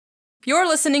You're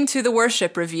listening to The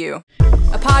Worship Review,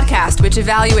 a podcast which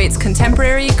evaluates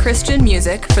contemporary Christian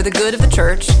music for the good of the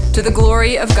church to the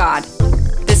glory of God.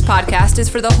 This podcast is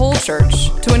for the whole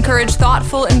church to encourage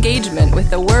thoughtful engagement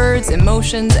with the words,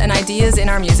 emotions, and ideas in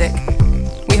our music.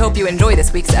 We hope you enjoy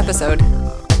this week's episode.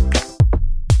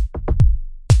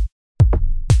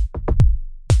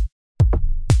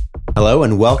 Hello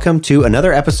and welcome to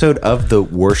another episode of The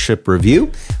Worship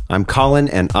Review. I'm Colin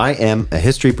and I am a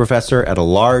history professor at a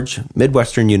large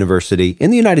Midwestern university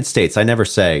in the United States. I never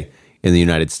say in the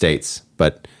United States,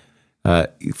 but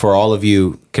for all of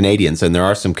you Canadians, and there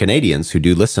are some Canadians who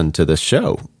do listen to this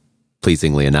show,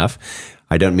 pleasingly enough,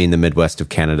 I don't mean the Midwest of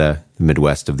Canada, the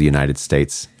Midwest of the United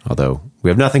States, although we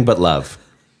have nothing but love.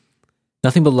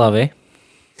 Nothing but love, eh?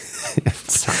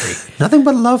 Sorry. Nothing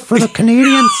but love for the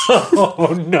Canadians.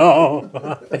 Oh, no.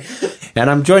 And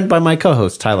I'm joined by my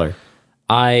co-host, Tyler.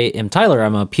 I am Tyler.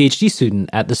 I'm a PhD student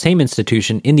at the same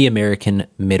institution in the American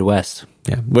Midwest.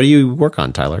 Yeah. What do you work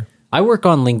on, Tyler? I work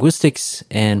on linguistics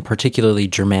and particularly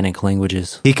Germanic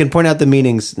languages. He can point out the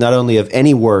meanings not only of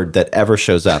any word that ever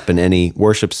shows up in any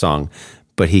worship song,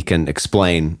 but he can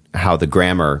explain how the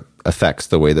grammar affects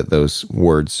the way that those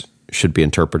words should be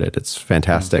interpreted. It's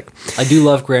fantastic. I do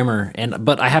love grammar,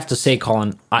 but I have to say,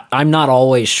 Colin, I'm not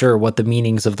always sure what the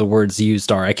meanings of the words used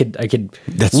are. We can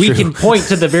point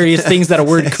to the various things that a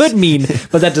word could mean,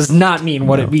 but that does not mean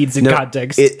what it means in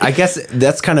context. I guess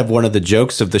that's kind of one of the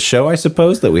jokes of the show, I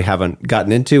suppose, that we haven't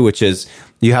gotten into, which is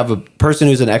you have a person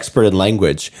who's an expert in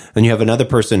language, and you have another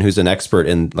person who's an expert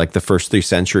in like the first 3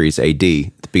 centuries AD,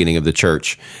 the beginning of the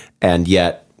church, and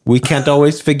yet we can't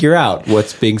always figure out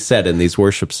what's being said in these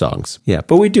worship songs. Yeah,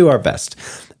 but we do our best.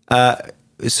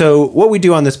 So what we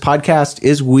do on this podcast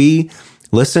is we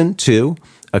listen to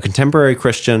a contemporary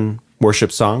Christian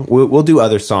worship song. We'll do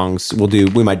other songs.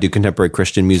 We might do contemporary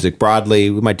Christian music broadly.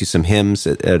 We might do some hymns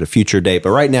at a future date. But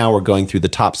right now we're going through the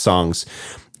top songs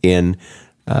in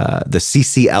the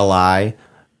CCLI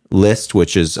list,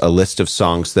 which is a list of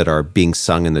songs that are being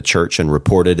sung in the church and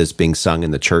reported as being sung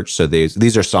in the church. So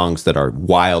these are songs that are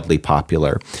wildly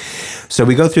popular. So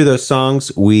we go through those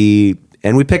songs, we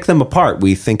pick them apart.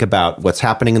 We think about what's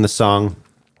happening in the song,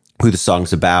 who the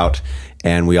song's about,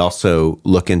 and we also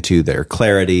look into their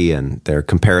clarity and their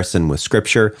comparison with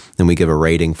Scripture, and we give a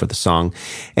rating for the song.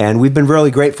 And we've been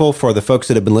really grateful for the folks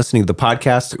that have been listening to the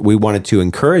podcast. We wanted to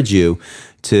encourage you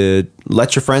to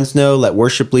let your friends know, let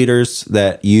worship leaders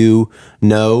that you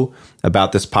know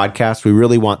about this podcast. We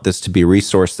really want this to be a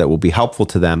resource that will be helpful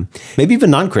to them. Maybe even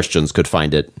non-Christians could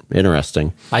find it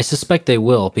interesting. I suspect they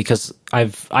will, because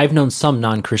I've known some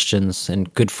non-Christians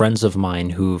and good friends of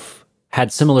mine who've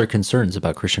had similar concerns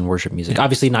about Christian worship music. Yeah.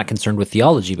 Obviously not concerned with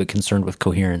theology, but concerned with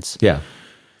coherence. Yeah.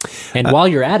 And while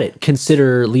you're at it,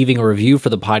 consider leaving a review for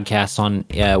the podcast on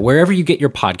wherever you get your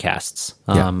podcasts,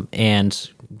 and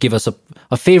give us a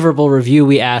favorable review,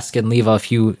 we ask, and leave a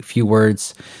few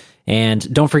words.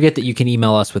 And don't forget that you can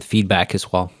email us with feedback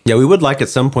as well. Yeah, we would like at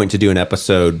some point to do an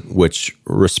episode which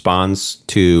responds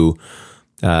to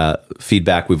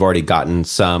feedback. We've already gotten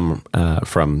some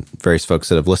from various folks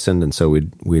that have listened, and so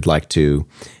we'd like to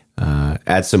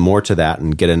add some more to that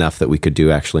and get enough that we could do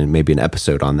actually maybe an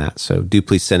episode on that. So do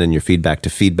please send in your feedback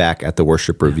to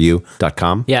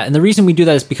feedback@theworshipreview.com. Yeah, and the reason we do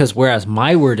that is because whereas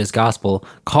my word is gospel,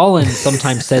 Colin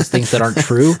sometimes says things that aren't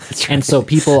true, right. And so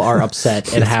people are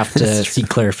upset and have to seek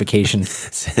clarification.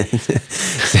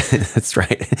 That's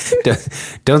right.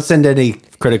 Don't send any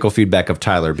critical feedback of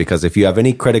Tyler, because if you have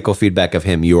any critical feedback of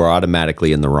him, you are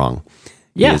automatically in the wrong.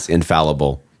 He is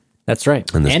infallible. That's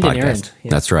right. In this and podcast. Inerrant.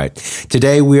 Yeah. That's right.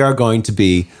 Today we are going to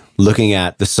be looking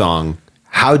at the song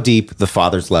How Deep the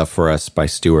Father's Love for Us by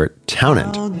Stuart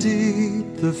Townend. How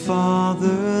deep the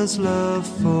Father's love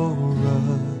for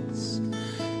us,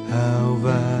 how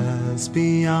vast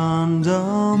beyond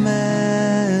all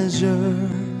measure,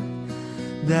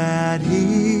 that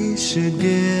he should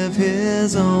give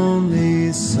his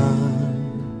only Son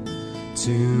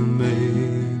to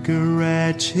make a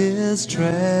wretch his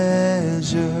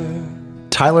treasure.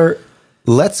 Tyler,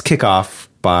 let's kick off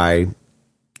by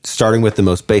starting with the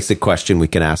most basic question we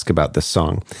can ask about this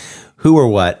song. Who or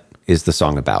what is the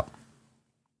song about?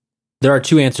 There are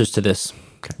 2 answers to this.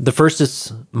 Okay. The first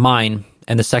is mine,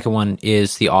 and the second one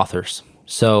is the author's.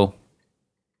 So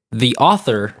the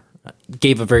author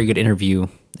gave a very good interview.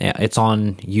 It's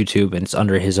on YouTube, and it's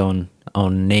under his own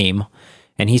name.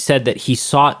 And he said that he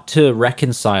sought to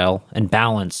reconcile and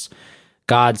balance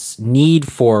God's need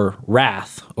for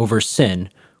wrath over sin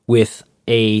with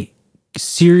a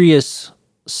serious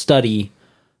study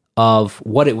of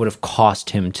what it would have cost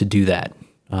him to do that,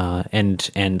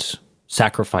 and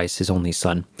sacrifice his only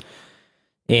son.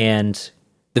 And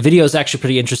The video is actually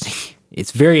pretty interesting.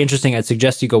 It's very interesting. I'd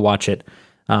suggest you go watch it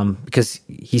because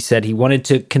he said he wanted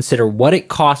to consider what it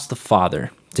cost the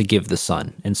Father to give the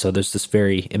Son. And so there's this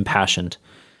very impassioned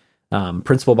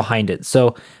principle behind it.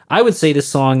 So I would say this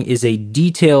song is a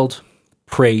detailed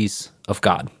praise of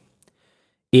God.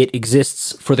 It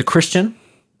exists for the Christian,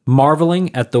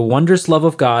 marveling at the wondrous love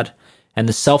of God and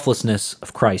the selflessness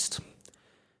of Christ.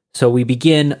 So we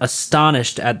begin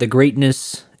astonished at the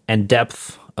greatness and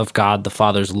depth of God the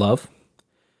Father's love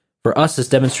for us as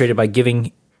demonstrated by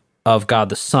giving of God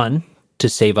the Son to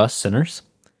save us sinners.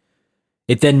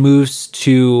 It then moves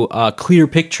to a clear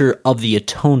picture of the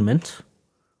atonement,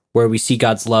 where we see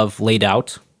God's love laid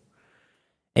out.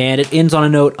 And it ends on a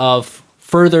note of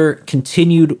further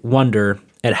continued wonder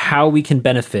at how we can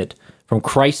benefit from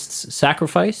Christ's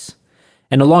sacrifice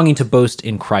and a longing to boast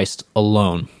in Christ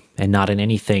alone and not in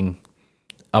anything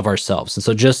of ourselves. And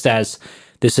so just as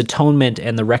this atonement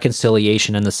and the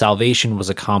reconciliation and the salvation was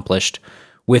accomplished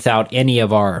without any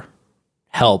of our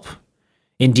help,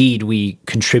 indeed we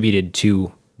contributed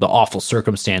to the awful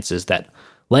circumstances that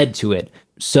led to it,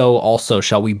 so also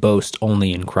shall we boast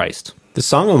only in Christ. The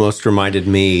song almost reminded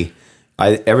me,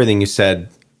 everything you said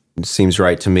seems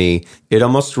right to me. It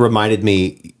almost reminded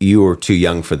me, you were too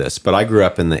young for this, but I grew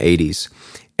up in the 80s,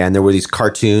 and there were these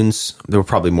cartoons, there were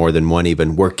probably more than one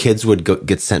even, where kids would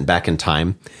get sent back in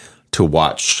time to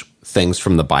watch things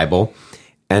from the Bible.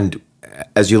 And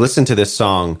as you listen to this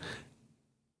song,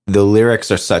 the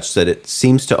lyrics are such that it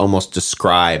seems to almost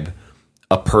describe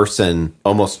a person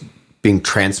almost being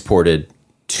transported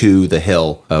to the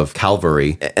hill of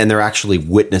Calvary, and they're actually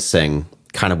witnessing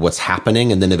kind of what's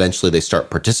happening, and then eventually they start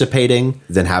participating,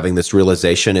 then having this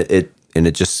realization.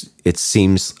 It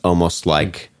seems almost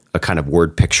like a kind of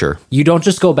word picture. You don't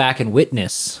just go back and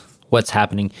witness what's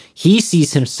happening. He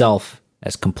sees himself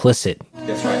as complicit.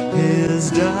 That's right.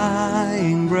 His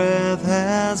dying breath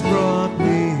has brought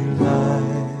me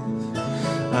life.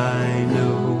 I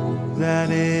know that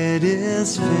it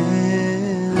is finished.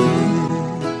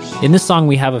 In this song,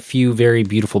 we have a few very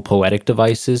beautiful poetic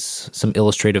devices, some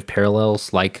illustrative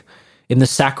parallels, like in the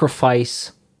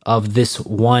sacrifice of this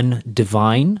one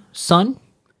divine Son,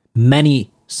 many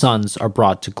sons are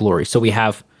brought to glory. So we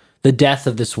have the death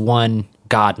of this one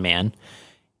God-man,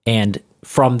 and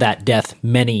from that death,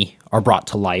 many are brought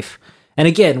to life. And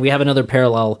again, we have another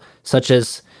parallel, such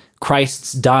as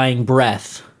Christ's dying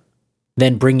breath,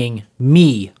 then bringing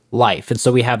me life. And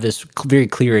so we have this very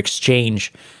clear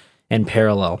exchange and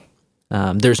parallel.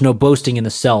 There's no boasting in the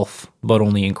self, but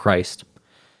only in Christ.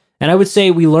 And I would say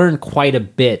we learn quite a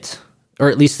bit, or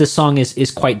at least this song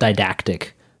is quite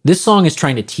didactic. This song is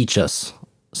trying to teach us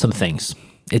some things.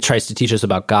 It tries to teach us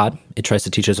about God. It tries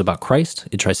to teach us about Christ.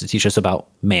 It tries to teach us about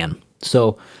man.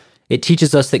 So it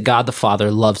teaches us that God the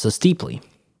Father loves us deeply.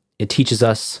 It teaches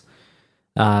us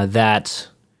that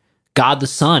God the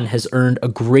Son has earned a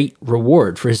great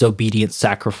reward for his obedient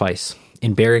sacrifice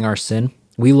in bearing our sin.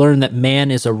 We learn that man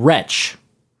is a wretch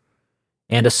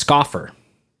and a scoffer,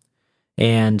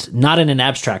 and not in an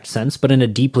abstract sense, but in a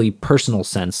deeply personal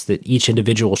sense, that each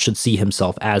individual should see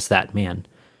himself as that man.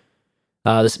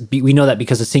 We know that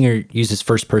because the singer uses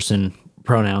first-person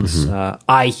pronouns.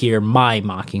 I hear my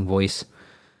mocking voice.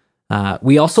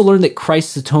 We also learn that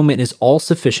Christ's atonement is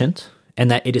all-sufficient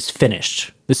and that it is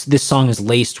finished. This song is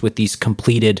laced with these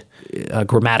completed,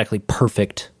 grammatically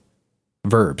perfect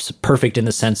verbs. Perfect in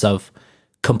the sense of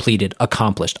completed,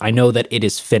 accomplished. I know that it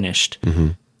is finished.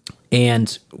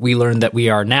 And we learn that we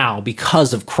are now,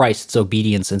 because of Christ's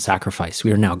obedience and sacrifice,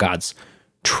 we are now God's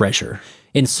treasure.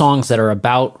 In songs that are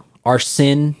about our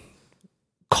sin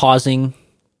causing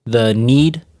the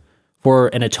need for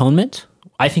an atonement,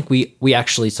 I think we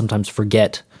actually sometimes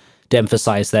forget to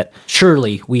emphasize that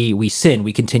surely we sin,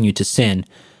 we continue to sin,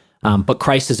 but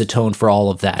Christ has atoned for all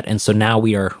of that. And so now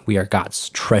we are God's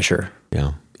treasure.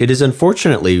 Yeah. It is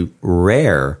unfortunately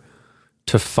rare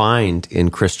to find in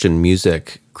Christian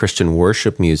music, Christian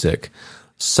worship music,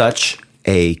 such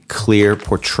a clear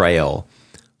portrayal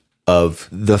of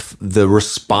the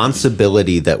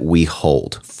responsibility that we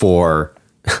hold for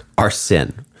our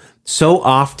sin. So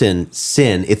often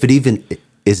sin, if it even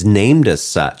is named as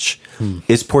such,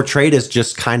 is portrayed as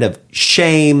just kind of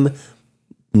shame,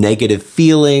 negative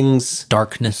feelings,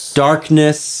 Darkness.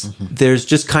 There's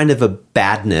just kind of a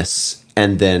badness,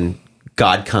 and then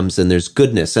God comes and there's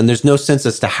goodness, and there's no sense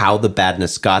as to how the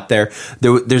badness got there.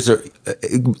 There's a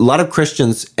lot of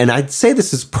Christians, and I'd say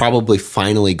this is probably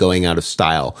finally going out of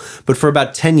style, but for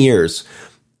about 10 years,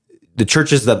 the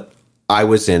churches that I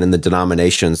was in and the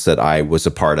denominations that I was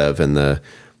a part of and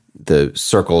the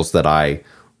circles that I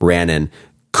ran in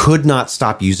could not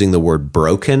stop using the word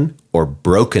broken or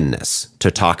brokenness to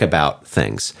talk about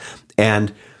things.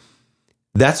 And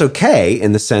that's okay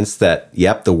in the sense that,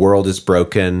 yep, the world is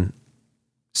broken.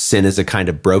 Sin is a kind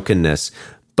of brokenness.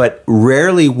 But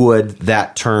rarely would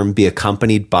that term be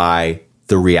accompanied by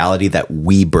the reality that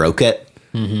we broke it,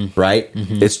 right?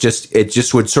 Mm-hmm. It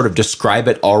just would sort of describe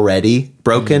it already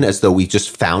broken, as though we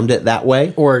just found it that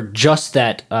way. Or just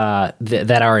that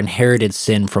that our inherited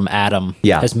sin from Adam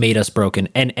has made us broken,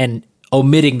 and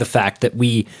omitting the fact that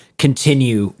we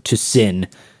continue to sin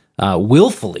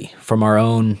willfully from our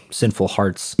own sinful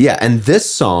hearts. Yeah, and this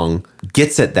song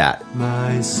gets at that.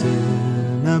 My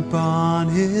sin upon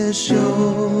his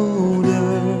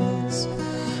shoulders,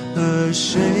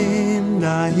 ashamed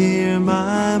I hear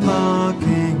my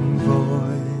mocking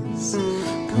voice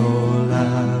call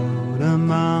out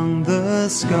among the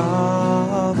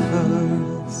scoffers.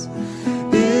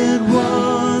 It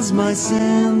was my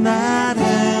sin that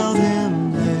held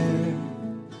him there.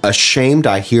 Ashamed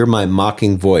I hear my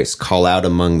mocking voice call out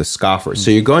among the scoffers. So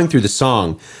you're going through the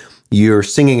song, you're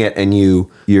singing it, and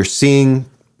you're seeing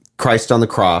Christ on the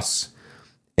cross,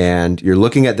 and you're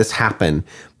looking at this happen,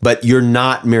 but you're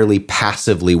not merely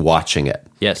passively watching it.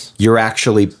 Yes.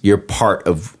 You're part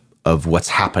of what's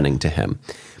happening to him.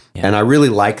 Yeah. And I really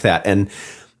like that. And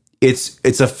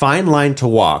it's a fine line to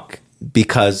walk,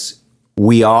 because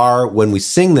we are, when we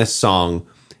sing this song,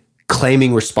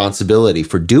 claiming responsibility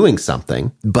for doing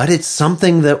something, but it's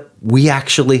something that we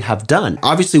actually have done.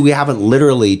 Obviously, we haven't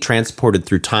literally transported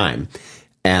through time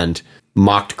and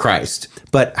mocked Christ,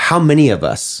 but how many of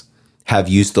us have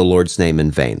used the Lord's name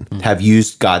in vain, have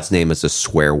used God's name as a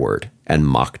swear word and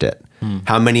mocked it?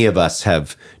 How many of us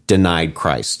have denied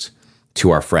Christ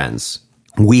to our friends?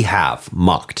 We have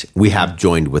mocked. We have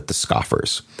joined with the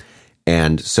scoffers.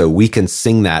 And so we can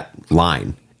sing that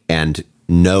line and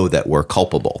know that we're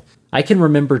culpable. I can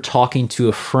remember talking to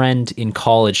a friend in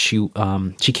college. She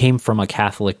came from a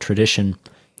Catholic tradition.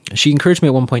 She encouraged me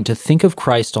at one point to think of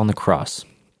Christ on the cross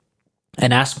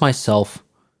and ask myself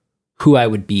who I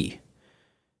would be.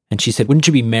 And she said, wouldn't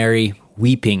you be Mary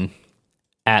weeping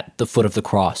at the foot of the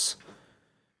cross?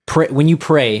 When you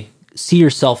pray, see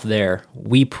yourself there,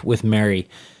 weep with Mary.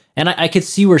 And I could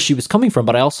see where she was coming from,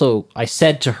 but I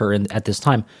said to her at this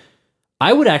time,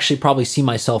 I would actually probably see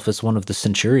myself as one of the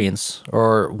centurions,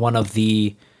 or one of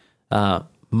the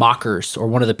mockers, or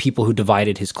one of the people who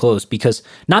divided his clothes,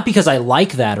 not because I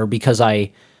like that, or because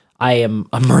I am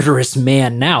a murderous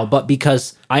man now, but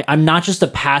because I'm not just a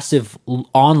passive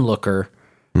onlooker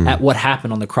at what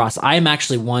happened on the cross. I am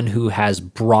actually one who has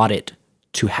brought it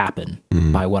to happen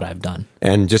by what I've done.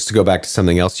 And just to go back to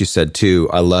something else you said too,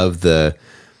 I love the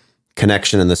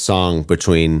connection in the song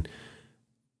between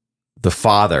the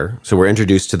Father. So we're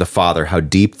introduced to the Father, how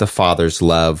deep the Father's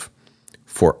love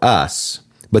for us.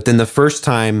 But then the first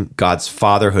time God's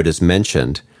fatherhood is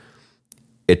mentioned,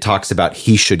 it talks about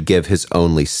he should give his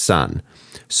only son.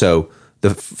 So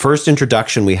the first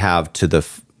introduction we have to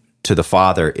the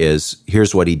Father is,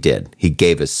 here's what he did. He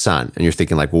gave his son. And you're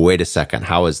thinking like, well, wait a second,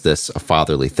 how is this a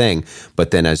fatherly thing?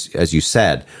 But then as you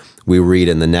said, we read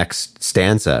in the next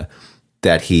stanza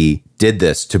that he did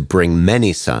this to bring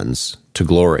many sons to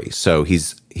glory. So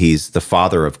he's the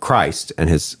father of Christ, and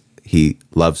he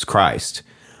loves Christ,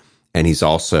 and he's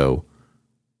also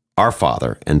our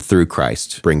Father, and through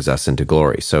Christ brings us into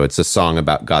glory. So it's a song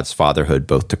about God's fatherhood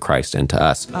both to Christ and to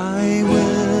us. I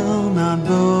will not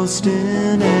boast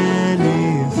in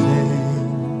anything,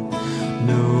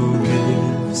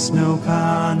 no gifts, no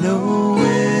power, no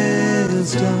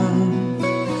wisdom,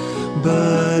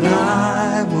 but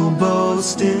I will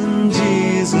boast in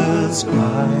Jesus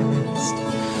Christ,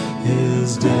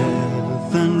 his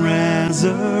death and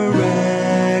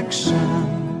resurrection.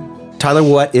 Tyler,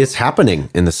 what is happening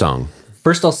in the song?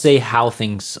 First, I'll say how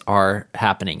things are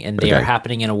happening, and they are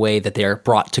happening in a way that they are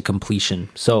brought to completion.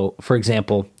 So, for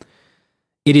example,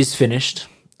 it is finished,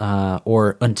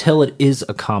 or until it is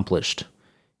accomplished,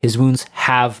 his wounds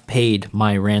have paid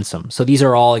my ransom. So these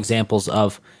are all examples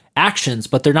of actions,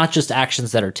 but they're not just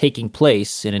actions that are taking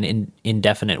place in an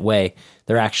indefinite way.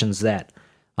 They're actions that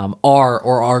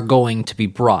are going to be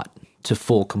brought to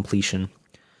full completion.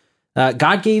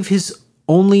 God gave his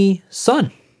only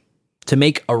son to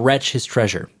make a wretch his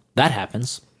treasure. That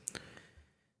happens.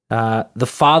 The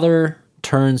Father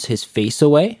turns his face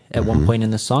away at one point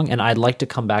in the song, and I'd like to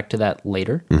come back to that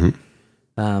later.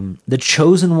 The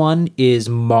chosen one is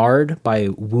marred by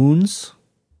wounds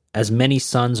as many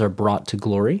sons are brought to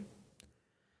glory.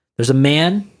 There's a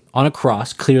man on a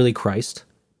cross, clearly Christ,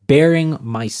 bearing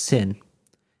my sin,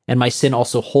 and my sin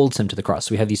also holds him to the cross.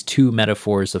 So we have these two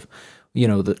metaphors of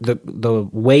the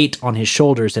weight on his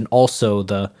shoulders, and also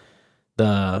the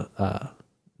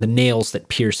nails that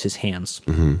pierce his hands.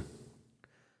 Mm-hmm.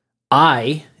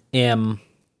 I am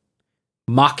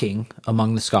mocking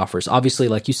among the scoffers. Obviously,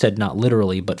 like you said, not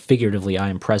literally, but figuratively, I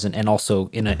am present, and also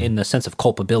in the sense of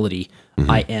culpability,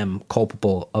 I am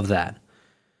culpable of that.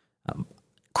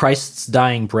 Christ's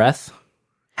dying breath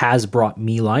has brought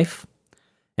me life,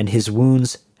 and his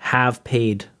wounds have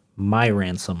paid my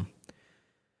ransom.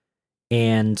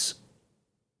 And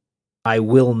I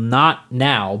will not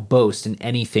now boast in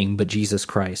anything but Jesus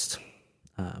Christ.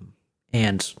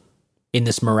 And in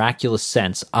this miraculous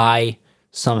sense, I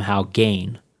somehow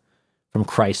gain from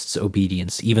Christ's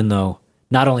obedience, even though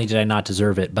not only did I not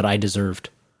deserve it, but I deserved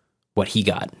what he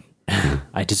got.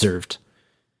 I deserved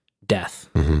death.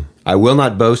 Mm-hmm. I will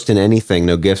not boast in anything,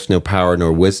 no gifts, no power,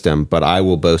 nor wisdom, but I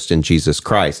will boast in Jesus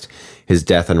Christ, his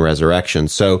death and resurrection.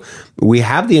 So we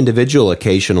have the individual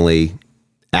occasionally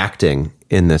acting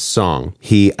in this song.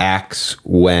 He acts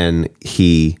when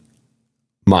he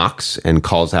mocks and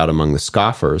calls out among the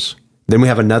scoffers. Then we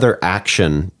have another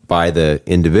action by the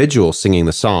individual singing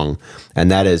the song,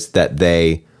 and that is that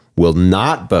they will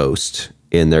not boast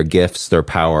in their gifts, their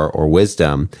power, or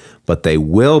wisdom, but they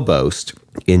will boast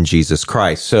in Jesus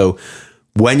Christ. So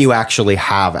when you actually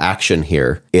have action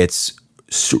here, it's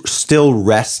still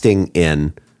resting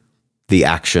in the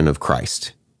action of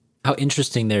Christ. How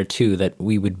interesting there, too, that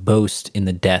we would boast in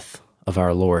the death of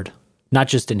our Lord. Not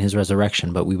just in his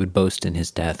resurrection, but we would boast in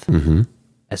his death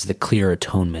as the clear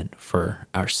atonement for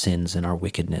our sins and our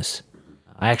wickedness.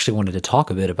 I actually wanted to talk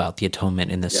a bit about the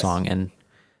atonement in this song. And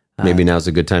maybe now's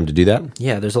a good time to do that?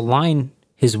 Yeah, there's a line,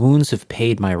 his wounds have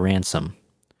paid my ransom.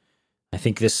 I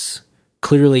think this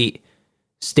clearly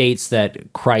states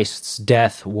that Christ's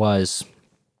death was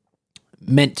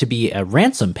meant to be a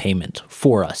ransom payment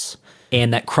for us,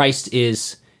 and that Christ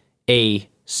is a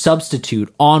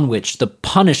substitute on which the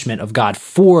punishment of God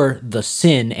for the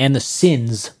sin and the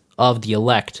sins of the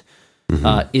elect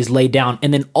is laid down.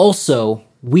 And then also,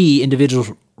 we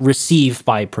individuals receive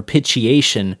by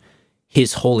propitiation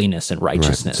his holiness and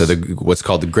righteousness. Right. So what's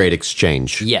called the Great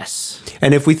Exchange. Yes.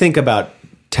 And if we think about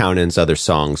Townend's other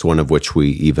songs, one of which we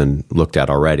even looked at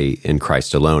already, In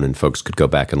Christ Alone, and folks could go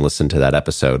back and listen to that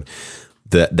episode,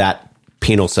 that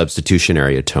penal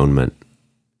substitutionary atonement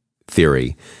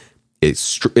theory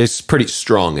is pretty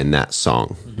strong in that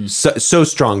song. So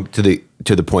strong to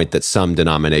the point that some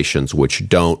denominations which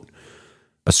don't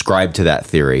ascribe to that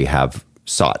theory have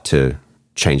sought to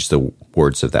change the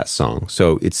words of that song.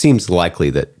 So it seems likely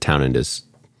that Townend is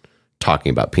talking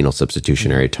about penal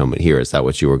substitutionary atonement here. Is that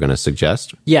what you were going to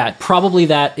suggest? Yeah, probably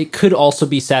that. It could also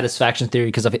be satisfaction theory,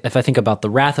 because if I think about the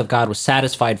wrath of God was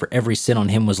satisfied for every sin on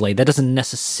him was laid, that doesn't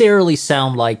necessarily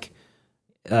sound like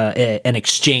an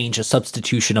exchange, a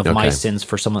substitution of my sins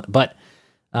for someone. But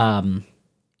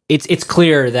it's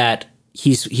clear that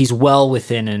he's well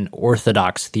within an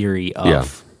orthodox theory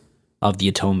of the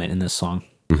atonement in this song.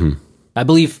 I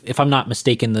believe, if I'm not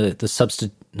mistaken, the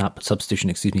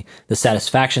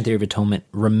satisfaction theory of atonement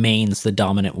remains the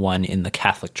dominant one in the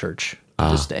Catholic Church to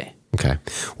this day. Okay.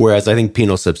 Whereas I think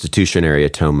penal substitutionary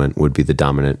atonement would be the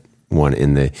dominant one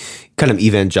in the kind of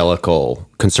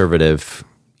conservative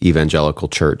evangelical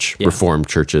church, Reformed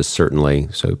churches certainly,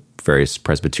 so various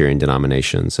Presbyterian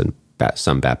denominations and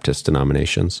some Baptist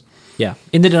denominations. Yeah,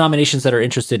 in the denominations that are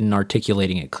interested in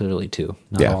articulating it clearly too.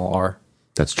 Not all are.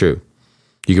 That's true.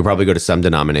 You could probably go to some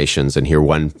denominations and hear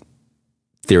one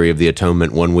theory of the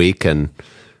atonement one week and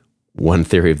one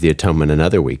theory of the atonement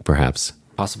another week, perhaps.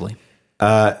 Possibly.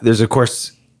 There's, of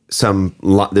course,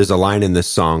 there's a line in this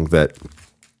song that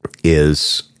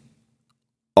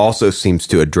also seems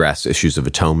to address issues of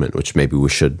atonement, which maybe we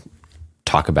should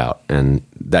talk about. And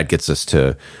that gets us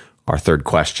to our third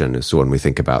question, is when we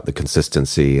think about the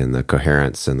consistency and the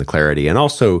coherence and the clarity, and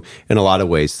also, in a lot of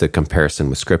ways, the comparison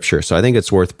with Scripture. So I think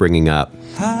it's worth bringing up.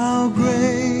 How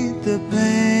great the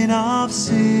pain of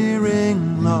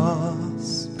searing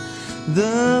loss!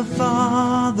 The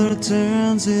Father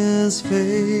turns his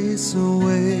face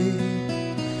away,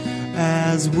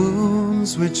 as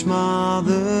wounds which mar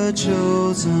the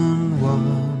chosen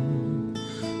one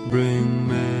bring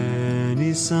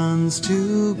many sons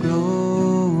to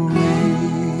glory.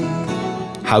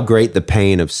 How great the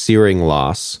pain of searing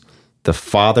loss! The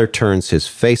Father turns his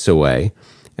face away,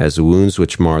 as wounds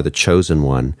which mar the chosen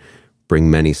one bring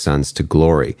many sons to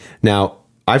glory. Now,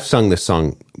 I've sung this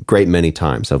song a great many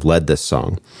times. I've led this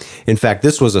song. In fact,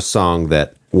 this was a song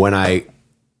that when I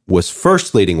was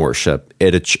first leading worship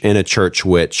in a church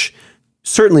which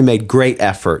certainly made great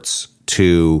efforts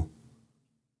to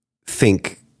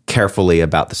think carefully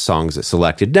about the songs it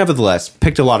selected. Nevertheless,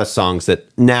 picked a lot of songs that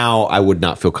now I would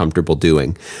not feel comfortable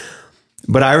doing.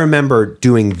 But I remember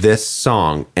doing this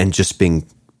song and just being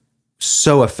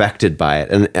so affected by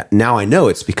it. And now I know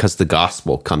it's because the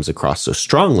gospel comes across so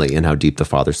strongly in how deep the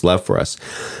Father's love for us.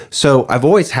 So I've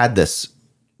always had this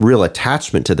real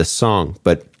attachment to this song,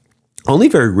 but only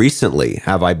very recently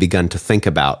have I begun to think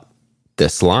about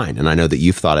this line. And I know that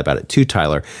you've thought about it too,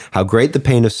 Tyler. How great the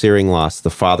pain of searing loss, the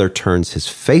Father turns his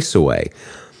face away,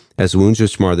 as wounds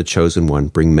which mar the chosen one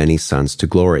bring many sons to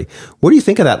glory. What do you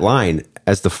think of that line,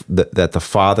 as that the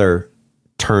Father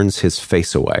turns his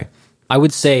face away? I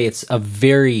would say it's a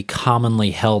very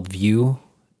commonly held view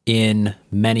in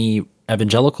many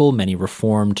evangelical, many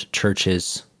Reformed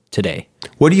churches today.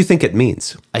 What do you think it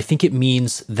means? I think it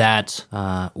means that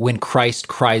when Christ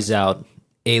cries out,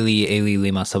 Eli, Eli,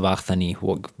 lema sabachthani,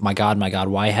 my God,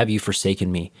 why have you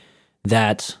forsaken me?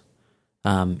 That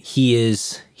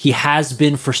he has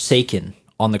been forsaken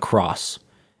on the cross,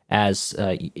 as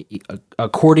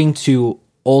according to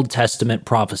Old Testament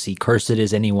prophecy, cursed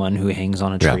is anyone who hangs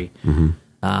on a tree. Yeah.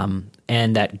 Mm-hmm.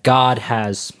 And that God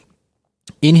has,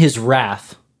 in his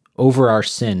wrath over our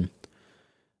sin,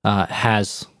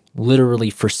 has literally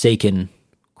forsaken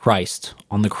Christ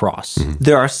on the cross. Mm-hmm.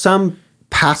 There are some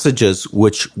passages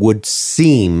which would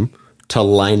seem to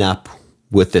line up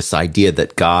with this idea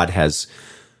that God has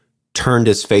turned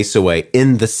his face away,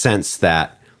 in the sense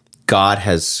that God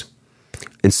has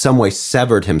in some way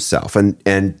severed himself.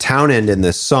 And Townend in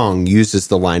this song uses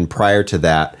the line prior to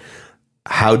that,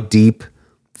 how deep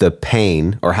the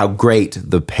pain, or how great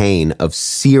the pain of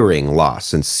searing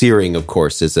loss. And searing, of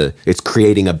course, it's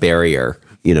creating a barrier,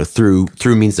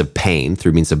 through means of pain,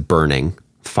 through means of burning,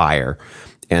 fire.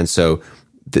 And so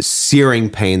the searing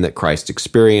pain that Christ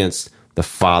experienced, the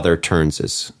Father turns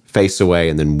his face away,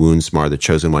 and then wounds mar the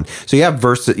chosen one. So you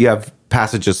have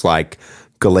passages like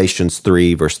Galatians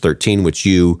 3, verse 13, which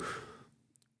you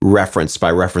referenced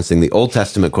by referencing the Old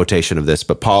Testament quotation of this,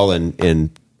 but Paul in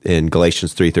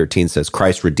Galatians 3:13 says,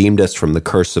 Christ redeemed us from the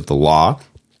curse of the law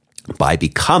by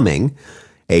becoming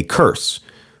a curse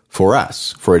for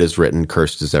us. For it is written,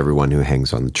 cursed is everyone who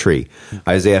hangs on the tree.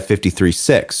 Isaiah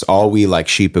 53:6, all we like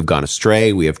sheep have gone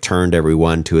astray. We have turned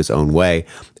everyone to his own way.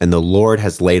 And the Lord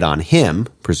has laid on him,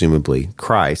 presumably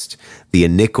Christ, the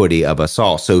iniquity of us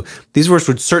all. So these verses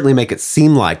would certainly make it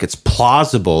seem like it's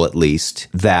plausible, at least,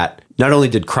 that not only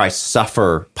did Christ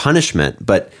suffer punishment,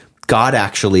 but God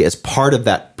actually, as part of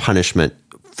that punishment,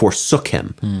 forsook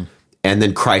him. And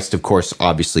then Christ, of course,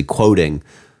 obviously quoting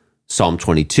Psalm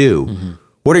 22. Mm-hmm.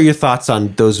 What are your thoughts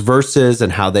on those verses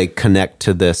and how they connect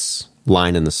to this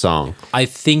line in the song? I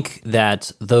think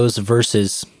that those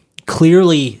verses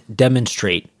clearly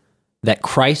demonstrate that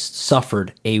Christ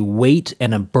suffered a weight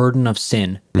and a burden of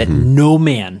sin that no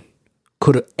man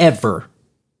could ever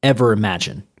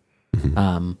imagine.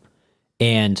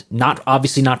 And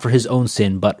obviously not for his own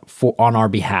sin, but on our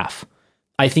behalf.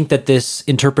 I think that this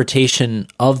interpretation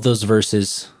of those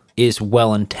verses is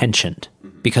well-intentioned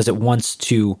because it wants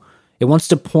to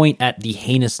point at the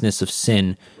heinousness of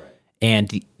sin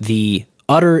and the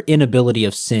utter inability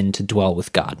of sin to dwell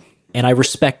with God. And I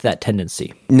respect that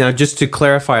tendency. Now, just to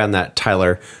clarify on that,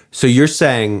 Tyler, so you're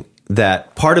saying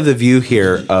that part of the view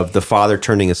here of the Father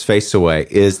turning his face away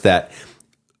is that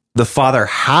the Father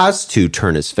has to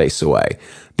turn his face away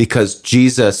because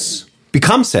Jesus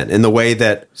becomes sin, in the way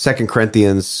that 2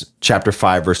 Corinthians chapter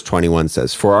 5, verse 21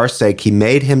 says, for our sake he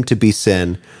made him to be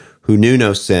sin who knew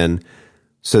no sin,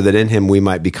 so that in him we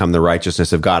might become the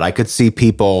righteousness of God. I could see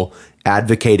people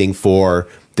advocating for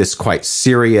this quite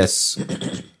serious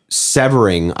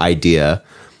severing idea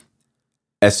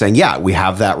as saying, yeah, we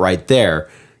have that right there.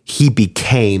 He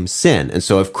became sin. And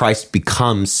so if Christ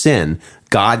becomes sin,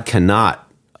 God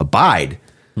cannot abide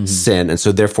sin, and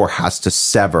so therefore has to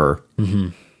sever,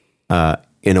 in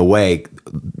a way,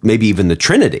 maybe even the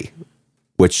Trinity,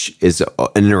 which is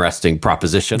an interesting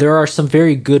proposition. There are some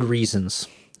very good reasons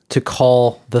to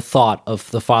call the thought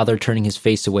of the Father turning his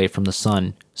face away from the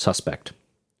Son suspect.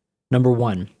 Number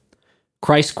one,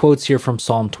 Christ quotes here from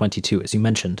Psalm 22, as you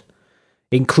mentioned,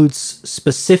 includes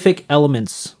specific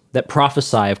elements that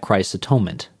prophesy of Christ's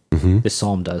atonement. This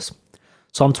psalm does.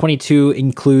 Psalm 22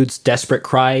 includes desperate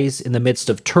cries in the midst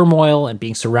of turmoil and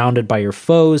being surrounded by your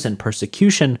foes and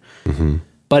persecution.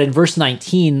 But in verse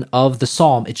 19 of the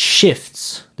psalm, it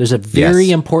shifts. There's a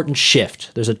very important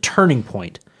shift. There's a turning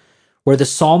point where the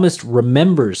psalmist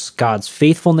remembers God's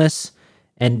faithfulness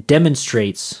and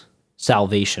demonstrates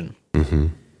salvation.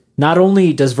 Not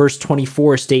only does verse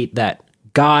 24 state that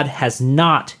God has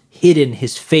not hidden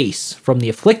his face from the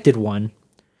afflicted one,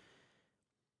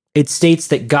 it states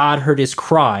that God heard his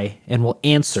cry and will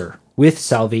answer with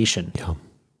salvation. Yeah.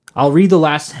 I'll read the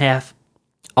last half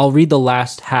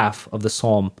of the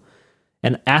psalm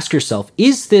and ask yourself,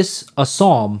 is this a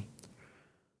psalm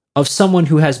of someone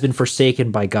who has been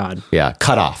forsaken by God? Yeah,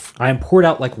 cut off. I am poured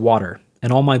out like water,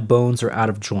 and all my bones are out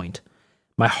of joint.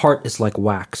 My heart is like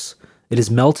wax. It is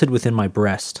melted within my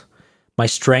breast. My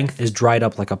strength is dried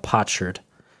up like a potsherd,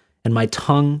 and my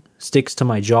tongue sticks to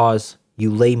my jaws.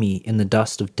 You lay me in the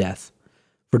dust of death.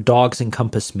 For dogs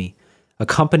encompass me. A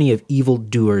company of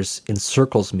evildoers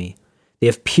encircles me. They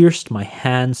have pierced my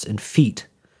hands and feet.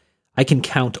 I can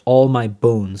count all my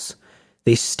bones.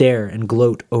 They stare and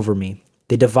gloat over me.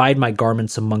 They divide my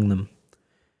garments among them,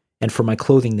 and for my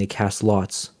clothing they cast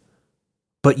lots.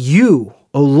 But you,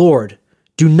 O Lord,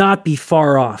 do not be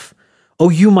far off. O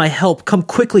you, my help, come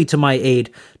quickly to my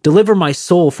aid. Deliver my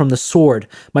soul from the sword,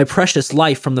 my precious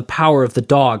life from the power of the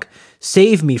dog.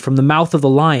 Save me from the mouth of the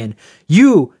lion.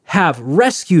 You have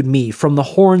rescued me from the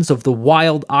horns of the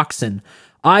wild oxen.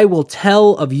 I will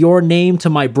tell of your name to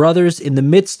my brothers in the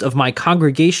midst of my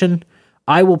congregation.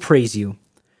 I will praise you.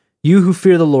 You who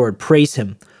fear the Lord, praise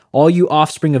him. All you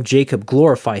offspring of Jacob,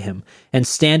 glorify him, and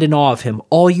stand in awe of him,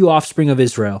 all you offspring of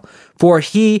Israel. For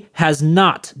he has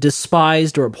not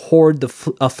despised or abhorred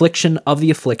the affliction of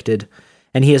the afflicted,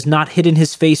 and he has not hidden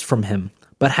his face from him,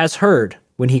 but has heard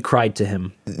when he cried to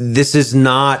him. This is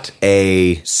not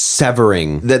a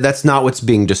severing. That's not what's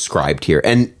being described here.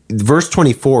 And verse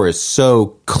 24 is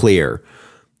so clear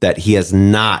that he has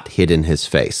not hidden his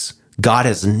face. God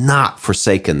has not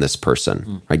forsaken this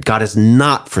person, right? God has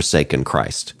not forsaken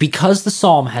Christ. Because the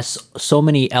psalm has so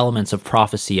many elements of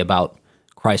prophecy about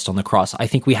Christ on the cross, I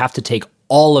think we have to take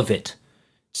all of it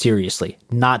seriously,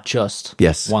 not just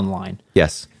one line.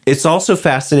 Yes. It's also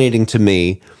fascinating to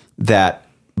me that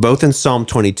both in Psalm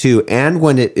 22 and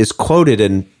when it is quoted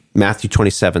in Matthew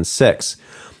 27:6,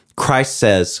 Christ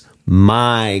says,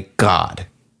 my God,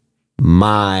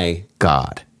 my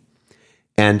God.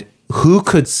 And who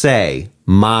could say,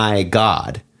 my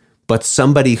God, but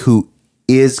somebody who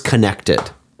is connected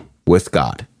with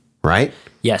God, right?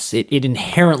 Yes, it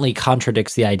inherently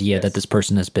contradicts the idea that this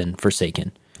person has been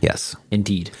forsaken. Yes.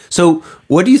 Indeed. So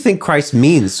what do you think Christ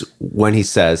means when he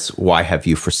says, why have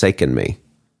you forsaken me?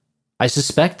 I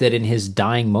suspect that in his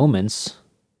dying moments,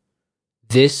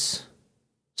 this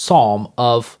psalm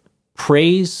of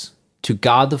praise to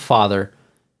God the Father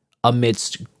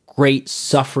amidst great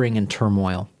suffering and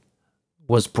turmoil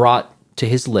was brought to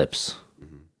his lips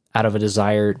out of a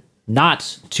desire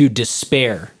not to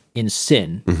despair in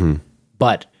sin,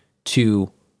 but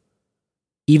to,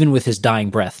 even with his dying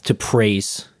breath, to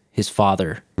praise his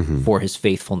Father for his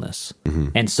faithfulness.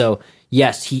 And so,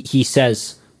 yes, he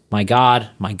says, my God,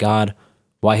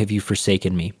 why have you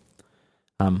forsaken me?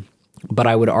 But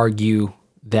I would argue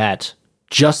that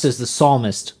just as the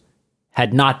psalmist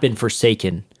had not been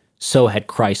forsaken, so had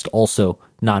Christ also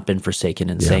not been forsaken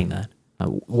in saying that.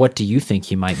 What do you think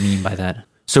he might mean by that?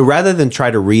 So rather than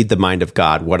try to read the mind of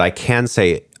God, what I can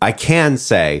say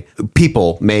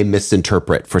people may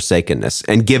misinterpret forsakenness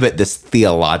and give it this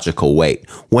theological weight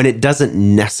when it doesn't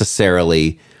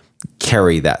necessarily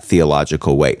carry that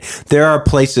theological weight. There are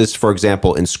places, for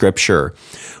example, in Scripture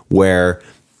where,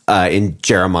 in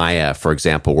Jeremiah, for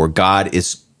example, where God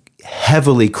is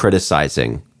heavily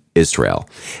criticizing Israel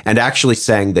and actually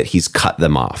saying that he's cut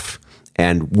them off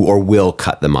or will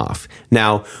cut them off.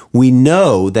 Now, we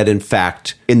know that, in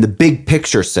fact, in the big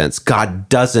picture sense, God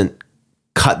doesn't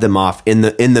cut them off in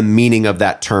the meaning of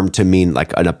that term to mean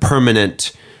like in a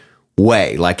permanent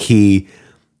way. Like he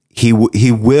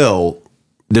will.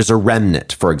 There's a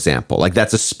remnant, for example. Like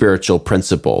that's a spiritual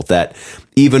principle that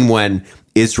even when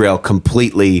Israel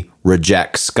completely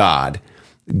rejects God,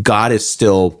 God is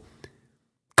still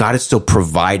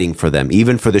providing for them.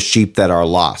 Even for the sheep that are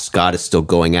lost, God is still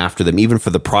going after them. Even for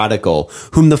the prodigal,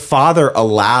 whom the Father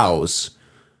allows.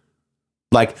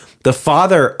 Like the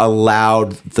Father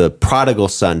allowed the prodigal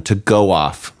son to go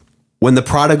off. When the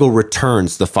prodigal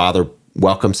returns, the Father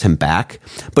welcomes him back.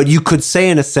 But you could say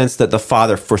in a sense that the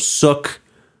Father forsook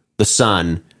the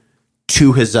Son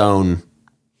to his own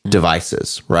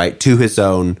devices, right? To his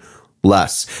own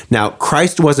lusts. Now,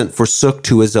 Christ wasn't forsook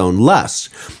to his own lusts,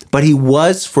 but he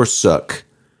was forsook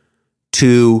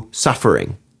to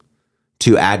suffering,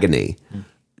 to agony,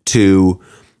 to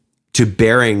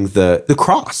bearing the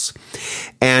cross.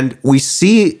 And we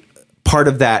see part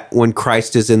of that when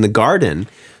Christ is in the garden.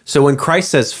 So when Christ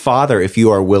says, Father, if you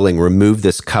are willing, remove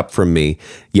this cup from me,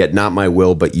 yet not my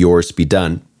will, but yours be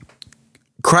done.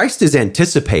 Christ is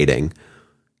anticipating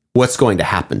what's going to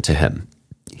happen to him.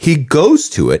 He goes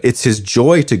to it. It's his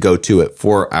joy to go to it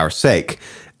for our sake,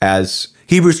 as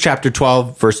Hebrews chapter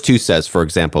 12, verse 2 says, for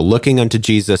example, looking unto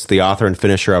Jesus, the author and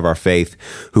finisher of our faith,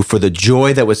 who for the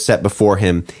joy that was set before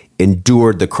him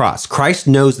endured the cross. Christ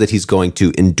knows that he's going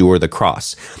to endure the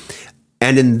cross.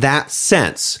 And in that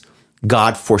sense,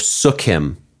 God forsook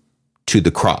him to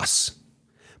the cross.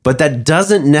 But that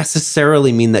doesn't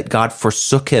necessarily mean that God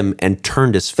forsook him and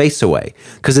turned his face away.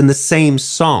 Because in the same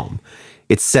psalm,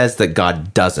 it says that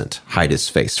God doesn't hide his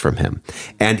face from him.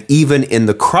 And even in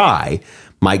the cry,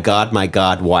 my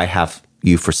God, why have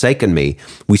you forsaken me?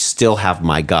 We still have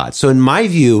my God. So in my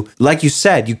view, like you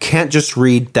said, you can't just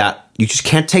read that. You just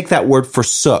can't take that word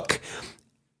forsook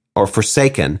or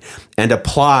forsaken and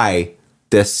apply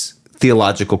this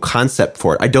theological concept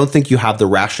for it. I don't think you have the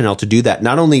rationale to do that,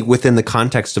 not only within the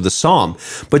context of the psalm,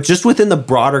 but just within the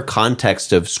broader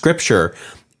context of Scripture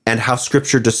and how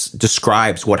Scripture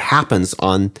describes what happens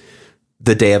on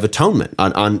the Day of Atonement,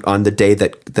 on the day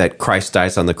that Christ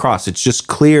dies on the cross. It's just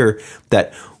clear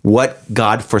that what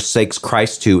God forsakes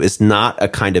Christ to is not a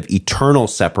kind of eternal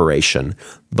separation,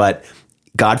 but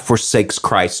God forsakes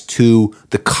Christ to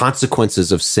the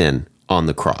consequences of sin on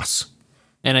the cross.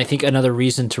 And I think another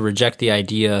reason to reject the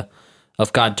idea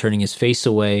of God turning his face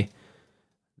away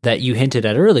that you hinted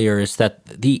at earlier is that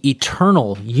the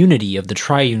eternal unity of the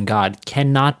triune God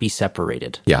cannot be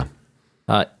separated. Yeah.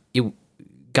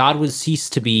 God would cease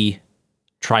to be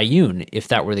triune if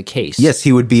that were the case. Yes,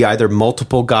 he would be either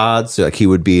multiple gods, like we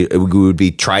would be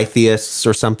tritheists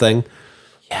or something.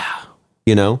 Yeah.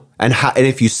 You know? And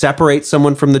if you separate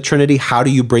someone from the Trinity, how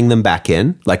do you bring them back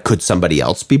in? Like, could somebody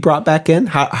else be brought back in?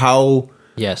 How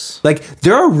Yes. Like,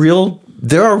 there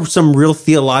are some real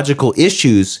theological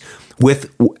issues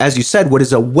with, as you said, what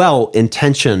is a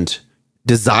well-intentioned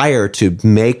desire to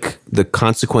make the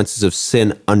consequences of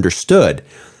sin understood,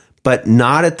 but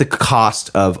not at the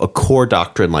cost of a core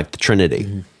doctrine like the Trinity.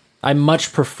 Mm-hmm. I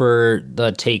much prefer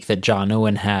the take that John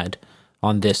Owen had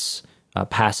on this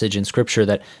passage in Scripture,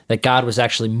 that God was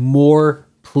actually more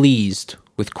pleased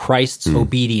with Christ's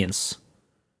obedience.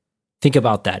 Think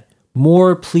about that.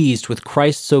 More pleased with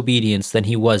Christ's obedience than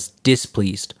he was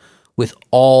displeased with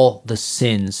all the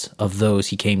sins of those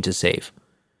he came to save.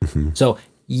 Mm-hmm. So,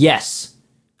 yes,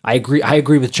 I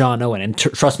agree with John Owen, and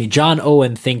trust me, John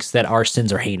Owen thinks that our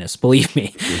sins are heinous. Believe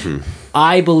me. Mm-hmm.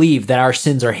 I believe that our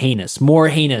sins are heinous, more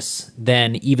heinous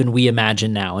than even we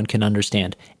imagine now and can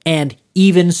understand. And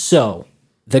even so,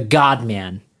 the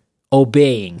God-man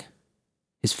obeying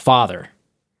his Father,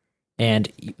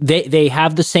 and they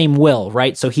have the same will,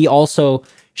 right? So he also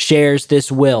shares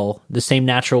this will, the same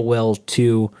natural will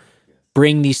to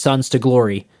bring these sons to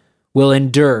glory, will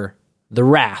endure the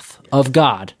wrath of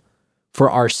God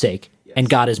for our sake. Yes. And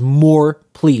God is more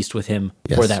pleased with him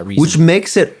for that reason. Which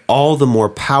makes it all the more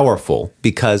powerful,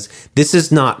 because this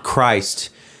is not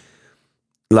Christ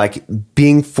like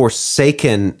being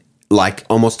forsaken like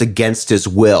almost against his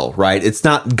will, right? It's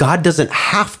not, God doesn't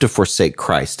have to forsake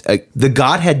Christ. The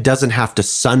Godhead doesn't have to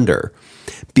sunder,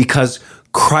 because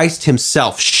Christ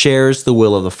himself shares the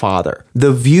will of the Father.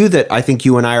 The view that I think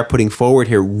you and I are putting forward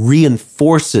here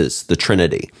reinforces the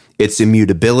Trinity, its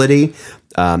immutability,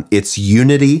 its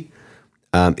unity,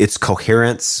 its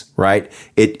coherence, right?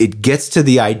 It gets to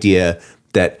the idea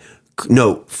that,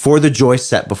 no, for the joy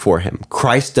set before him,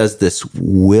 Christ does this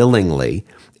willingly.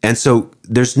 And so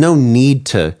there's no need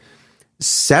to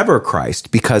sever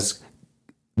Christ, because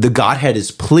the Godhead is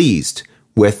pleased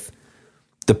with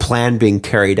the plan being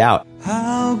carried out.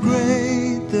 How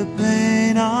great the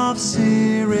pain of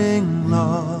searing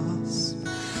loss.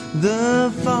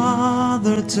 The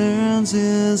Father turns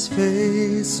his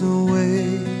face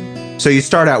away. So you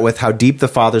start out with how deep the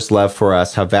Father's love for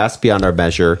us, how vast beyond our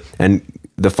measure, and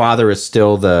the Father is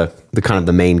still the kind of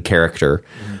the main character.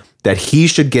 Mm-hmm. That he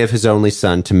should give his only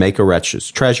son to make a wretch's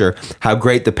treasure, how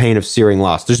great the pain of searing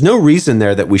loss. There's no reason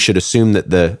there that we should assume that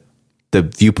the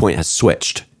viewpoint has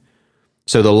switched.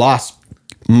 So the loss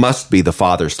must be the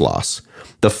Father's loss.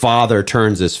 The Father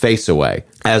turns his face away,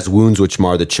 as wounds which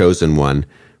mar the chosen one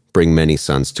bring many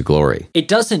sons to glory. It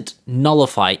doesn't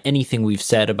nullify anything we've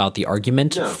said about the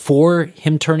argument for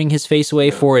him turning his face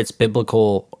away, for its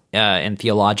biblical and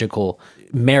theological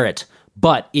merit,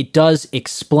 but it does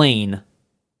explain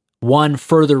one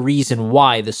further reason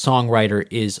why the songwriter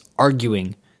is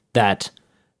arguing that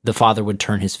the Father would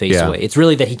turn his face away. It's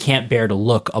really that he can't bear to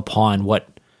look upon what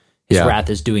his wrath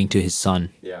is doing to his son.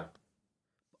 Yeah.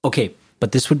 Okay,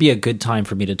 but this would be a good time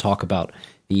for me to talk about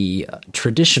the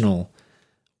traditional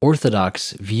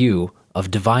Orthodox view of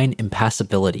divine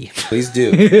impassibility. Please do.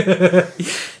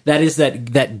 That is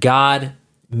that God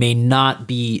may not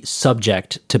be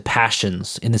subject to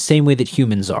passions in the same way that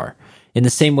humans are, in the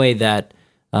same way that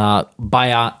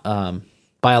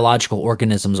biological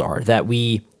organisms are, that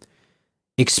we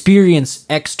experience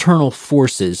external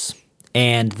forces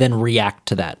and then react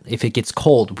to that. If it gets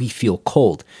cold, we feel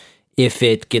cold. If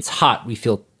it gets hot, we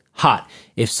feel hot.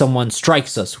 If someone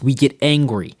strikes us, we get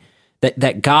angry.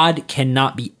 That God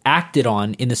cannot be acted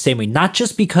on in the same way, not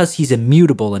just because he's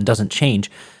immutable and doesn't change,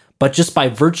 but just by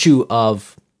virtue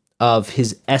of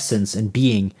his essence and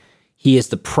being, he is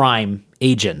the prime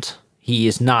agent. He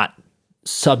is not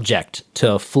subject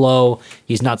to flow.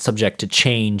 He's not subject to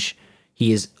change.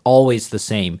 He is always the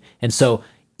same. And so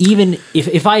even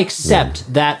if I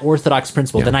accept that orthodox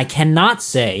principle, then I cannot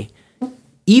say,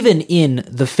 even in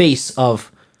the face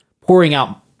of pouring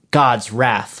out God's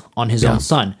wrath on his own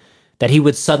son, that he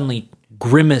would suddenly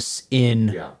grimace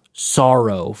in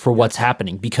sorrow for what's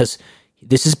happening, because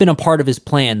this has been a part of his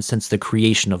plan since the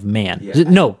creation of man.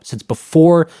 No, since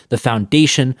before the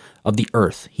foundation of the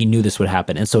earth, he knew this would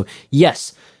happen. And so,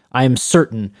 yes, I am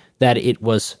certain that it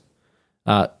was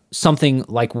something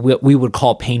like what we would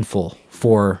call painful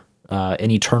for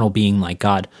an eternal being like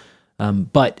God.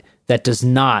 But that does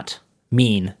not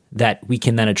mean that we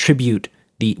can then attribute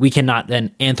we cannot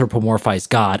then anthropomorphize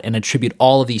God and attribute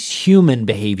all of these human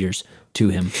behaviors to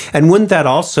him. And wouldn't that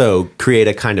also create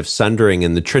a kind of sundering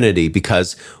in the Trinity?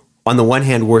 Because on the one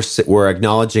hand, we're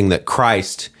acknowledging that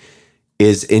Christ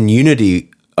is in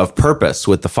unity of purpose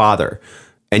with the Father,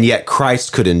 and yet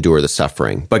Christ could endure the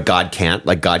suffering, but God can't.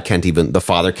 Like the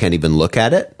Father can't even look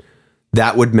at it.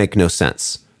 That would make no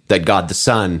sense. That God the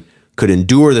Son could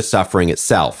endure the suffering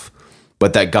itself,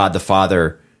 but that God the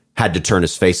Father had to turn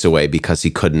his face away because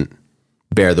he couldn't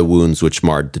bear the wounds which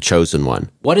marred the chosen one.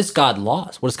 What is God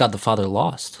lost? What has God the Father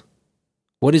lost?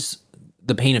 What is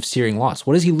the pain of searing lost?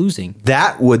 What is he losing?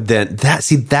 That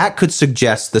could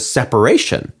suggest the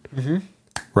separation,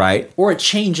 right? Or a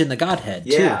change in the Godhead,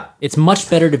 too. It's much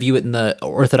better to view it in the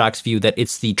Orthodox view that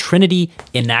it's the Trinity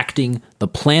enacting the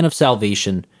plan of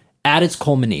salvation at its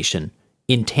culmination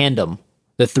in tandem,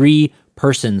 the three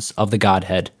persons of the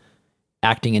Godhead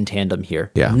acting in tandem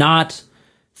here. Not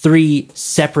three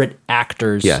separate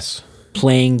actors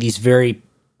playing these very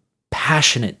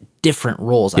passionate, different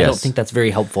roles. I don't think that's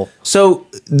very helpful. So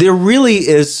there really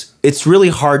is, it's really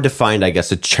hard to find, I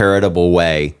guess, a charitable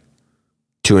way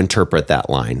to interpret that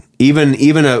line. Even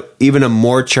a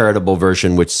more charitable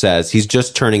version, which says he's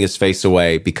just turning his face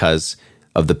away because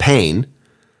of the pain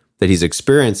that he's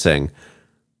experiencing,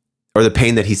 or the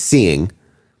pain that he's seeing,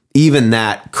 even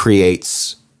that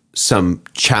creates some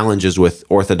challenges with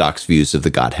Orthodox views of the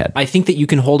Godhead. I think that you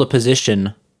can hold a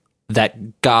position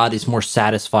that God is more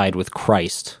satisfied with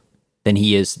Christ than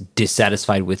he is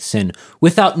dissatisfied with sin,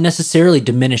 without necessarily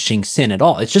diminishing sin at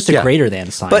all. It's just a greater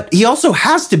than sign. But he also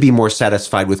has to be more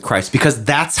satisfied with Christ, because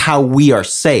that's how we are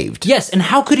saved. Yes, and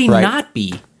how could he not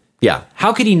be? Yeah.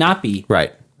 How could he not be?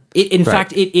 Right. In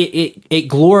fact, it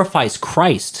glorifies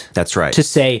Christ. That's right. To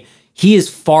say, he is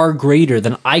far greater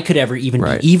than I could ever even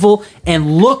be evil,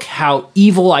 and look how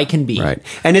evil I can be. Right.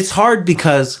 And it's hard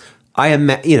because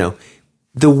the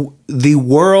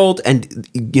world and,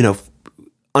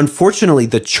 unfortunately,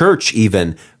 the church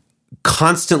even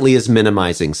constantly is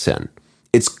minimizing sin.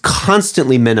 It's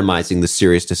constantly minimizing the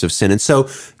seriousness of sin. And so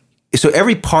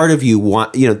every part of you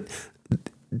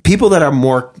people that are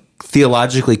more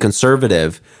theologically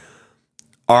conservative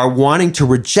are wanting to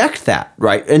reject that,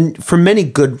 right? And for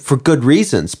good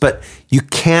reasons, but you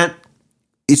can't.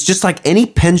 It's just like any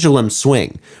pendulum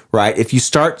swing, right? If you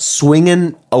start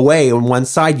swinging away on one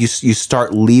side, you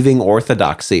start leaving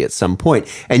orthodoxy at some point.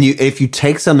 And if you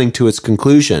take something to its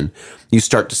conclusion, you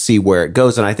start to see where it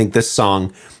goes. And I think this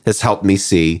song has helped me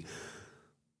see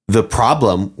the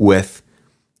problem with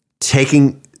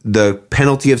taking the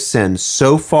penalty of sin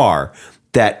so far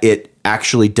that it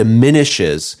actually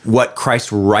diminishes what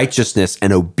Christ's righteousness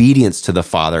and obedience to the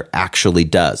Father actually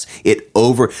does.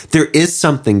 There is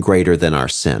something greater than our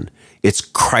sin. It's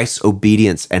Christ's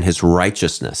obedience and his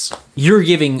righteousness. You're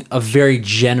giving a very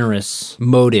generous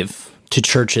motive to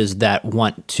churches that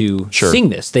want to sing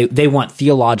this. They want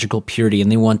theological purity,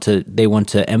 and they want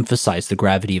to emphasize the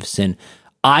gravity of sin.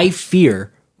 I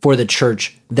fear for the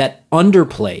church that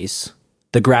underplays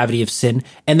the gravity of sin,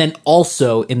 and then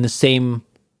also in the same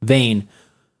vein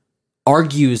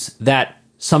argues that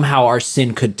somehow our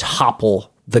sin could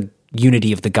topple the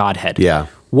unity of the Godhead. Yeah.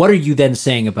 What are you then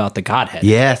saying about the Godhead?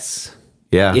 Yes.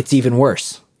 Yeah. It's even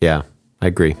worse. Yeah, I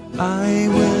agree. I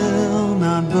will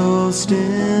not boast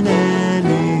in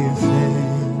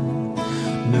anything.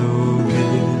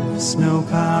 No gifts, no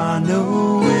power,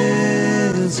 no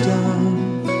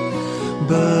wisdom.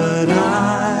 But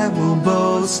I will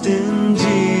boast in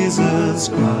Jesus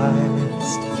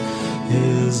Christ,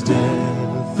 his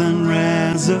death death and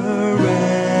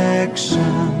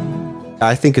resurrection.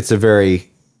 I think it's a very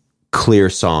clear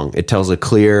song. It tells a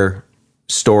clear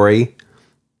story.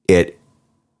 It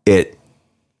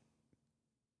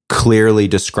clearly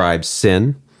describes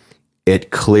sin. It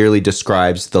clearly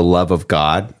describes the love of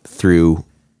God through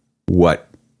what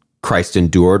Christ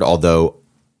endured, although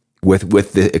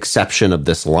with the exception of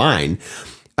this line,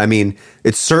 I mean,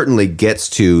 it certainly gets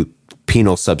to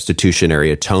penal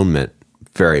substitutionary atonement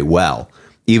very well,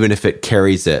 even if it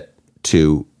carries it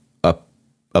to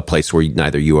a place where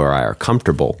neither you or I are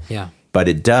comfortable. Yeah. But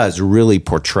it does really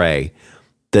portray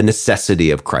the necessity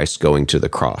of Christ going to the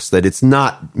cross, that it's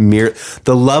not mere,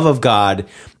 the love of God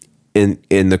in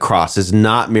the cross is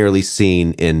not merely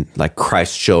seen in like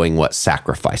Christ showing what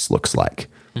sacrifice looks like,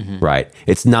 right?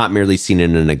 It's not merely seen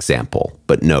in an example,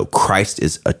 but no, Christ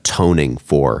is atoning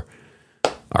for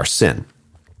our sin.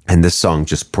 And this song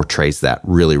just portrays that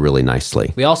really, really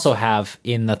nicely. We also have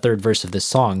in the third verse of this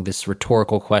song this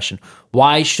rhetorical question: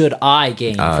 why should I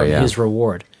gain from his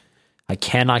reward? I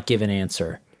cannot give an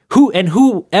answer.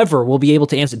 Whoever will be able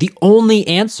to answer? The only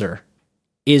answer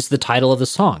is the title of the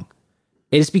song.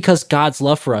 It is because God's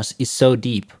love for us is so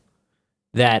deep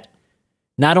that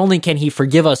not only can he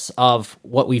forgive us of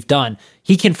what we've done,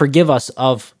 he can forgive us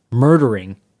of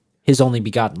murdering his only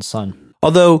begotten son.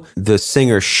 Although the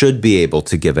singer should be able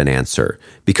to give an answer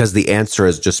because the answer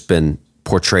has just been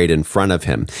portrayed in front of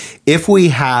him. If we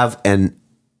have an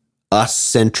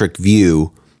us-centric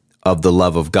view of the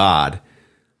love of God,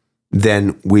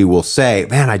 then we will say,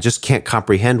 man, I just can't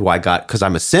comprehend why God, because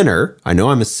I'm a sinner. I know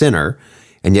I'm a sinner,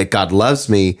 and yet God loves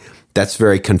me. That's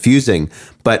very confusing.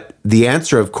 But the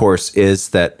answer, of course, is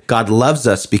that God loves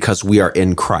us because we are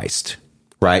in Christ.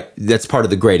 Right? That's part of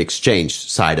the great exchange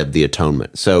side of the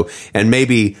atonement. So, and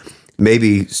maybe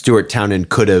Stuart Townend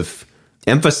could have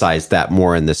emphasized that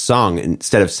more in this song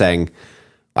instead of saying,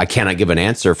 I cannot give an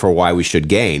answer for why we should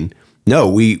gain. No,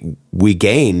 we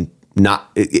gain not,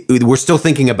 we're still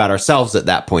thinking about ourselves at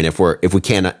that point if we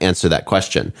can't answer that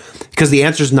question, because the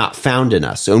answer is not found in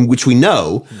us, and which we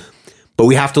know, but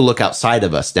we have to look outside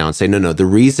of us now and say, no, the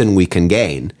reason we can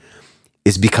gain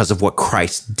is because of what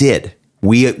Christ did.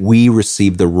 We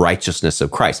receive the righteousness of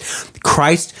Christ.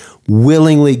 Christ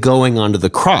willingly going onto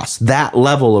the cross, that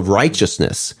level of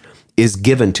righteousness is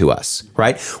given to us,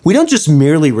 right? We don't just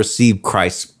merely receive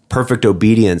Christ's perfect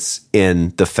obedience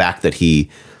in the fact that he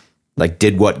like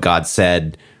did what God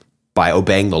said by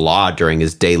obeying the law during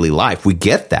his daily life. We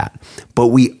get that. But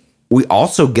we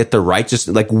also get the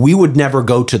righteousness. Like we would never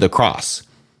go to the cross.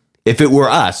 If it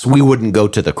were us, we wouldn't go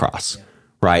to the cross,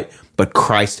 right? But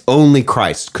only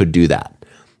Christ could do that.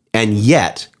 And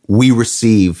yet we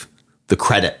receive the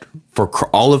credit for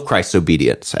all of Christ's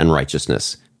obedience and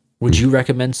righteousness. Would you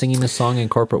recommend singing this song in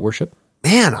corporate worship?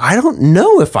 Man, I don't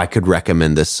know if I could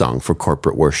recommend this song for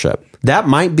corporate worship. That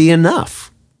might be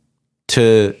enough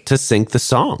to sync the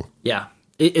song. Yeah.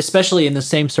 Especially in the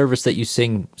same service that you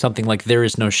sing something like "There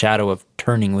is no shadow of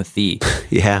turning with thee."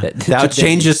 Yeah. Thou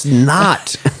changest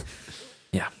not.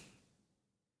 Yeah.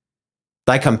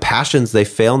 Thy compassions, they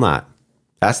fail not.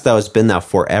 As thou hast been, thou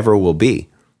forever will be.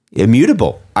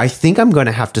 Immutable. I think I'm going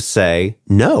to have to say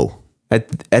no.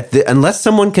 Unless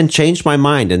someone can change my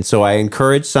mind. And so I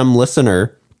encourage some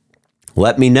listener,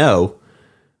 let me know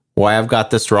why I've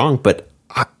got this wrong. But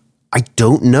I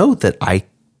don't know that I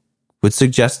would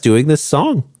suggest doing this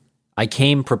song. I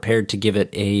came prepared to give it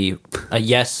a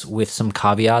yes with some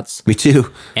caveats. Me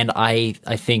too. And I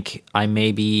think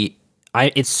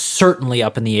it's certainly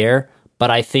up in the air, but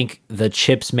I think the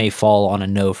chips may fall on a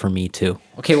no for me too.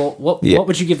 Okay, well, what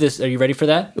would you give this? Are you ready for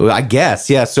that? Well, I guess,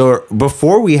 yeah. So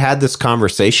before we had this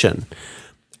conversation,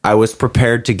 I was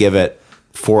prepared to give it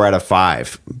 4 out of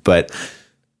 5, but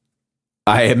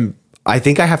I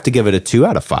think I have to give it a 2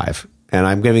 out of 5, and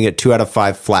I'm giving it 2 out of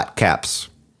 5 flat caps.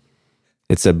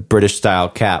 It's a British style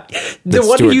cap. The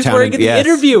one he was wearing in the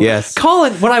interview. Yes.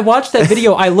 Colin, when I watched that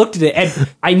video, I looked at it and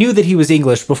I knew that he was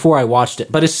English before I watched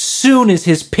it. But as soon as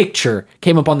his picture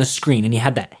came up on the screen and he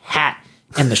had that hat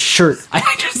and the shirt, I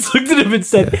just looked at him and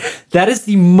said, that is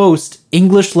the most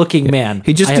English looking man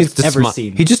he just I needs have to ever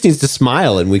seen. He just needs to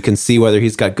smile and we can see whether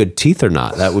he's got good teeth or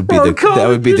not. That would be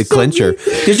the clincher.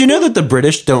 Did you know that the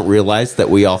British don't realize that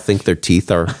we all think their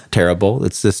teeth are terrible?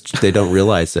 It's just they don't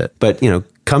realize it. But,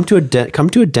 come to a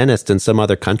dentist in some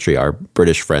other country, our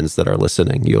British friends that are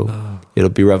listening. It'll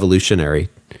be revolutionary.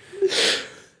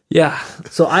 Yeah.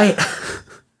 So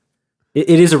it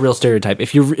is a real stereotype.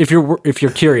 If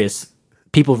you're curious,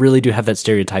 people really do have that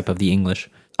stereotype of the English.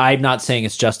 I'm not saying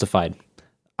it's justified.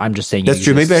 I'm just saying that's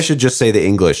true. Maybe I should just say the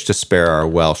English to spare our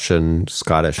Welsh and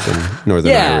Scottish and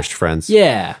Northern Irish friends.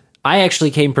 Yeah. I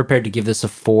actually came prepared to give this a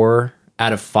 4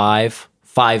 out of 5.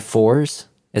 5 4s.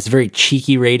 It's a very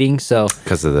cheeky rating, so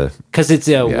because it's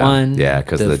a 1. Yeah,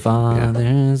 because the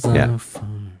father's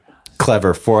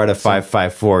clever 4 out of 5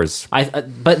 5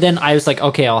 4s. But then I was like,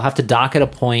 okay, I'll have to docket a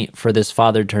point for this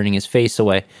father turning his face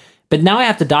away. But now I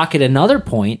have to docket another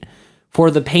point for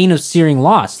the pain of searing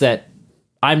loss that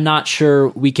I'm not sure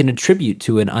we can attribute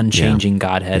to an unchanging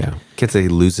Godhead. Yeah. Can't say he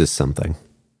loses something.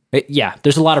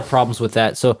 There's a lot of problems with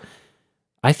that. So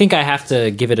I think I have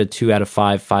to give it a 2 out of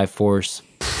 5 5 4s.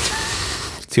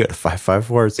 2 out of 5 5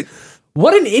 4s.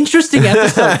 What an interesting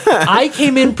episode. I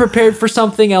came in prepared for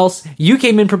something else. You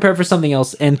came in prepared for something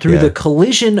else. And through the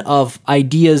collision of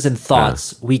ideas and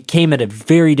thoughts, we came at a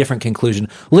very different conclusion.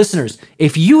 Listeners,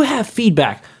 if you have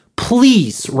feedback,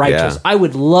 please write to us. I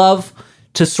would love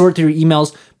to sort through your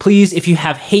emails. Please, if you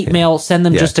have hate mail, send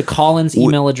them just to Colin's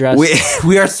email address.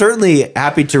 We are certainly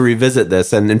happy to revisit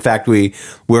this. And in fact, we're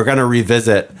going to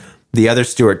revisit the other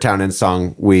Stuart Townend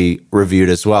song we reviewed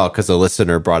as well, because a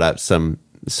listener brought up some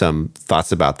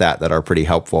thoughts about that are pretty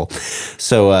helpful.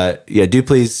 So do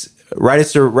please write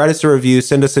us a review,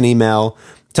 send us an email,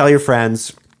 tell your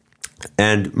friends.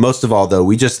 And most of all, though,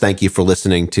 we just thank you for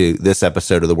listening to this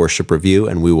episode of the Worship Review,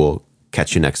 and we will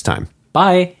catch you next time.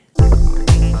 Bye.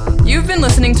 You've been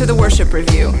listening to The Worship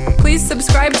Review. Please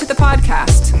subscribe to the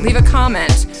podcast, leave a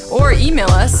comment, or email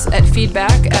us at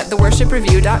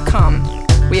feedback@theworshipreview.com.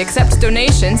 We accept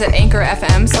donations at Anchor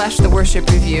FM/The Worship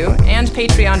Review and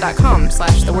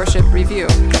Patreon.com/The Worship Review.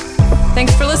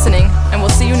 Thanks for listening, and we'll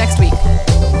see you next week.